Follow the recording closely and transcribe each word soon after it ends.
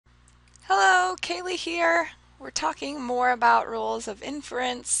Hello, Kaylee here. We're talking more about rules of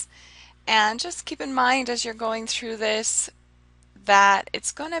inference, and just keep in mind as you're going through this that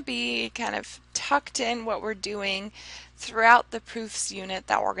it's going to be kind of tucked in what we're doing throughout the proofs unit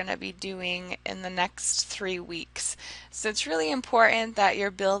that we're going to be doing in the next 3 weeks. So it's really important that you're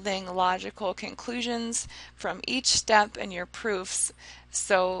building logical conclusions from each step in your proofs.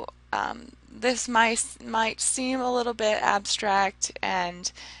 So this might seem a little bit abstract and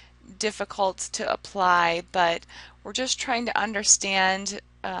difficult to apply, but we're just trying to understand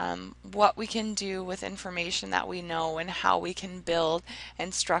what we can do with information that we know and how we can build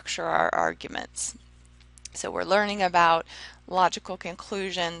and structure our arguments. So we're learning about logical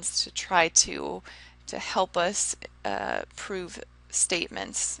conclusions to try to help us prove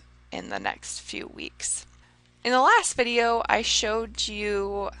statements in the next few weeks. In the last video, I showed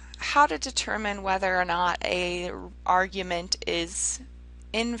you how to determine whether or not an argument is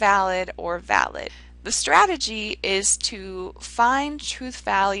invalid or valid. The strategy is to find truth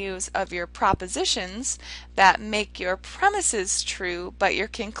values of your propositions that make your premises true but your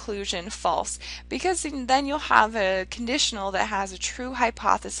conclusion false, because then you'll have a conditional that has a true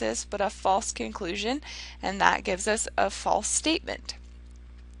hypothesis but a false conclusion, and that gives us a false statement.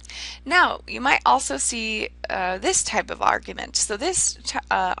 Now, you might also see this type of argument. So this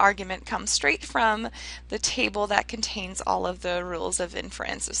argument comes straight from the table that contains all of the rules of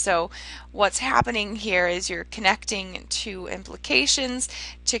inference. So what's happening here is you're connecting two implications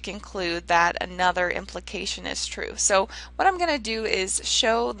to conclude that another implication is true. So what I'm going to do is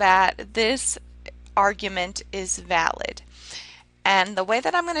show that this argument is valid. And the way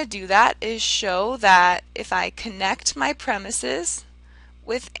that I'm going to do that is show that if I connect my premises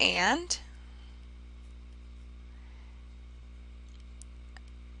with and,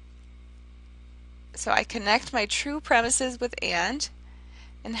 so I connect my true premises with and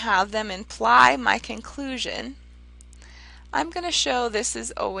have them imply my conclusion, I'm going to show this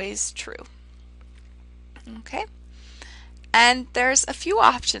is always true. Okay? And there's a few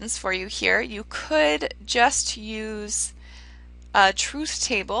options for you here. You could just use a truth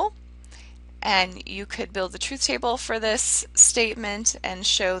table, and you could build the truth table for this statement and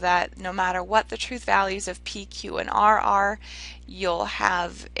show that no matter what the truth values of P, Q, and R are, you'll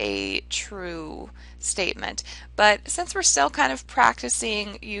have a true statement. But since we're still kind of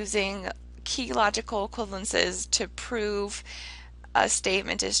practicing using key logical equivalences to prove a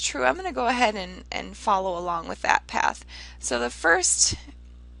statement is true, I'm going to go ahead and follow along with that path. So the first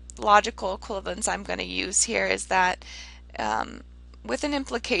logical equivalence I'm going to use here is that with an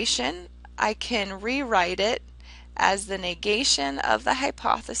implication, I can rewrite it as the negation of the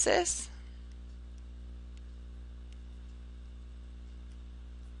hypothesis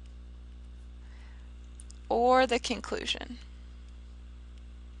or the conclusion.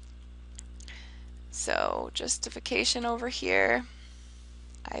 So justification over here,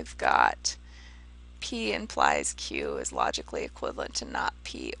 I've got P implies Q is logically equivalent to not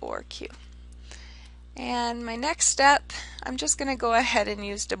P or Q. And my next step, I'm just going to go ahead and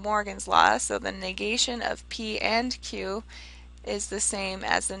use Demorgan's law. So the negation of P and Q is the same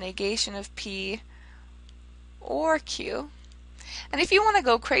as the negation of P or Q. And if you want to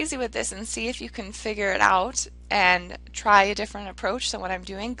go crazy with this and see if you can figure it out and try a different approach than what I'm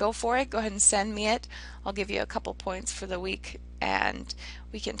doing, go for it. Go ahead and send me it. I'll give you a couple points for the week and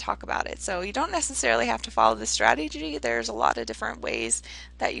we can talk about it. So you don't necessarily have to follow this strategy. There's a lot of different ways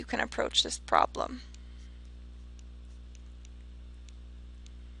that you can approach this problem.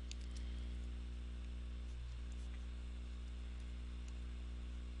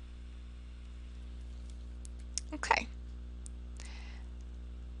 Okay.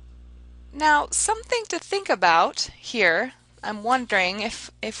 Now, something to think about here, I'm wondering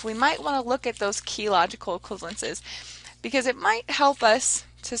if we might want to look at those key logical equivalences, because it might help us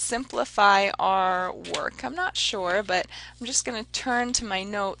to simplify our work. I'm not sure, but I'm just going to turn to my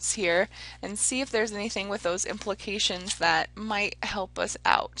notes here and see if there's anything with those implications that might help us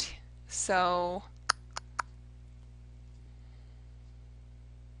out. So,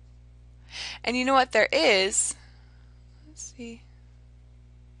 and you know what there is? Let's see.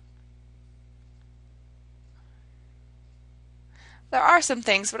 There are some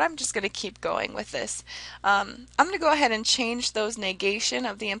things, but I'm just going to keep going with this. I'm going to go ahead and change those negation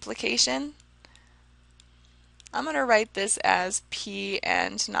of the implication. I'm going to write this as P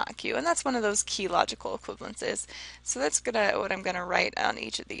and not Q, and that's one of those key logical equivalences. So that's what I'm going to write on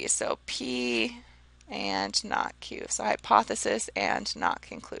each of these. So P and not Q. So hypothesis and not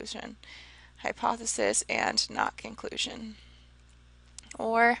conclusion. Hypothesis and not conclusion.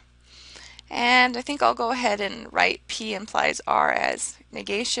 Or And I think I'll go ahead and write P implies R as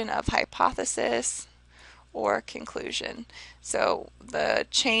negation of hypothesis or conclusion. So the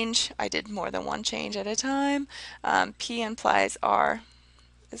change, I did more than one change at a time. P implies R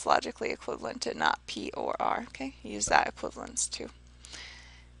is logically equivalent to not P or R. Okay, use that equivalence too.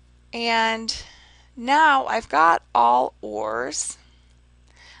 And now I've got all ors.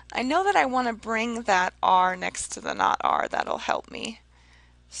 I know that I want to bring that R next to the not R. That'll help me.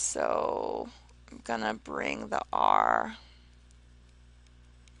 So I'm going to bring the R.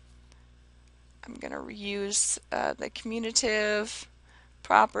 I'm going to use the commutative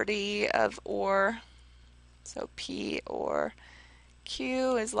property of or. So P or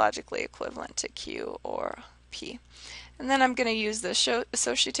Q is logically equivalent to Q or P. And then I'm going to use the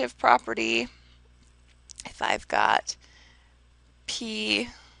associative property. If I've got P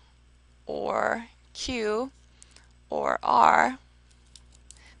or Q or R,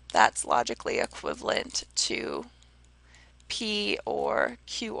 that's logically equivalent to P or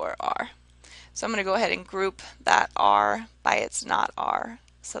Q or R. So I'm going to go ahead and group that R by its not R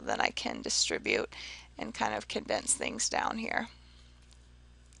so then I can distribute and kind of condense things down here.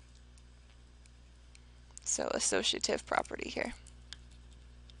 So associative property here.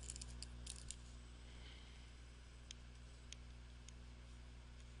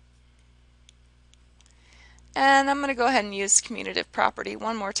 And I'm going to go ahead and use commutative property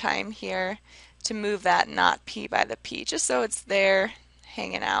one more time here to move that not P by the P, just so it's there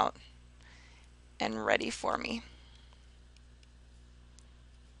hanging out and ready for me.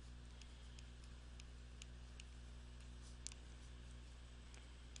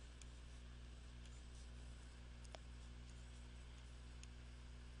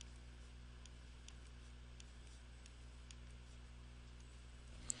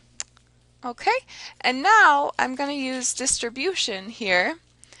 Okay, and now I'm going to use distribution here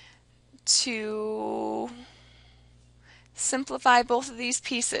to simplify both of these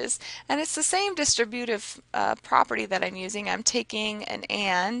pieces. And it's the same distributive property that I'm using. I'm taking an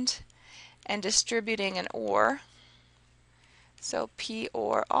and distributing an or. So P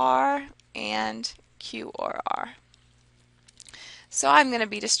or R and Q or R. So I'm going to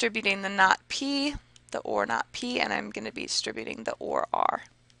be distributing the not P, the or not P, and I'm going to be distributing the or R.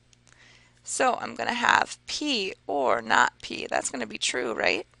 So I'm going to have P or not P. That's going to be true,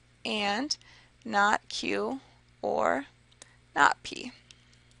 right? And not Q or not P.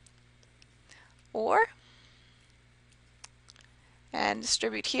 Or, and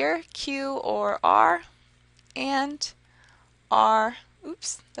distribute here, Q or R, and R,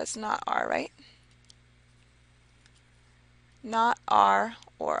 oops, that's not R, right? Not R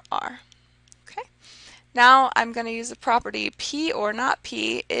or R. Okay. Now I'm going to use the property P or not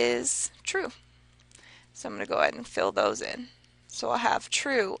P is true. So I'm going to go ahead and fill those in. So I'll have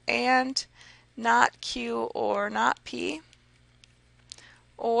true and not Q or not P,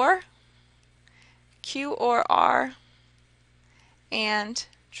 or Q or R and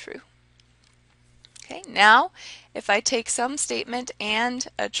true. Okay, now if I take some statement and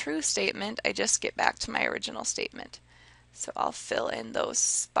a true statement, I just get back to my original statement. So I'll fill in those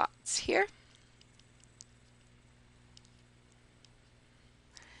spots here.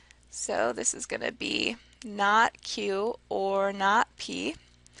 So this is going to be not Q or not P.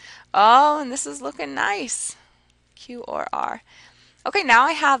 Oh, and this is looking nice. Q or R. Okay, now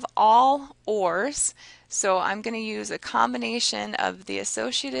I have all ors, so I'm going to use a combination of the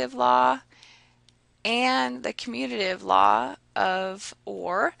associative law and the commutative law of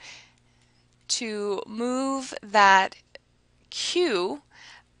or to move that Q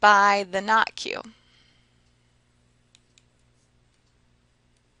by the not Q.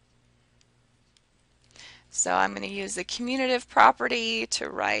 So I'm going to use the commutative property to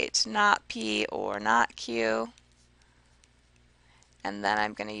write not P or not Q. And then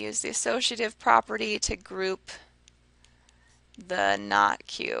I'm going to use the associative property to group the not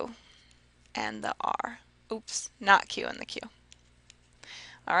Q and the R. Oops, not Q and the Q.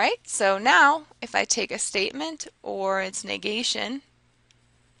 All right, so now if I take a statement or its negation,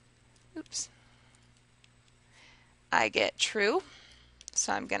 oops, I get true.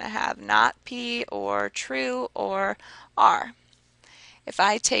 So I'm going to have not P or true or R. If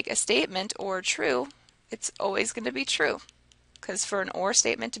I take a statement or true, it's always going to be true, because for an or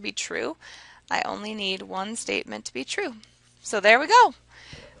statement to be true, I only need one statement to be true. So there we go.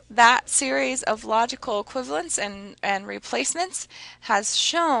 That series of logical equivalence and replacements has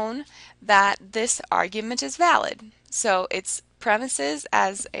shown that this argument is valid. So its premises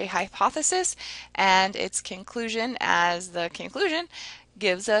as a hypothesis and its conclusion as the conclusion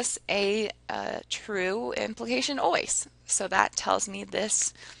gives us a true implication always. So that tells me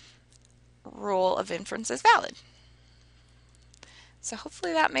this rule of inference is valid. So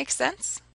hopefully that makes sense.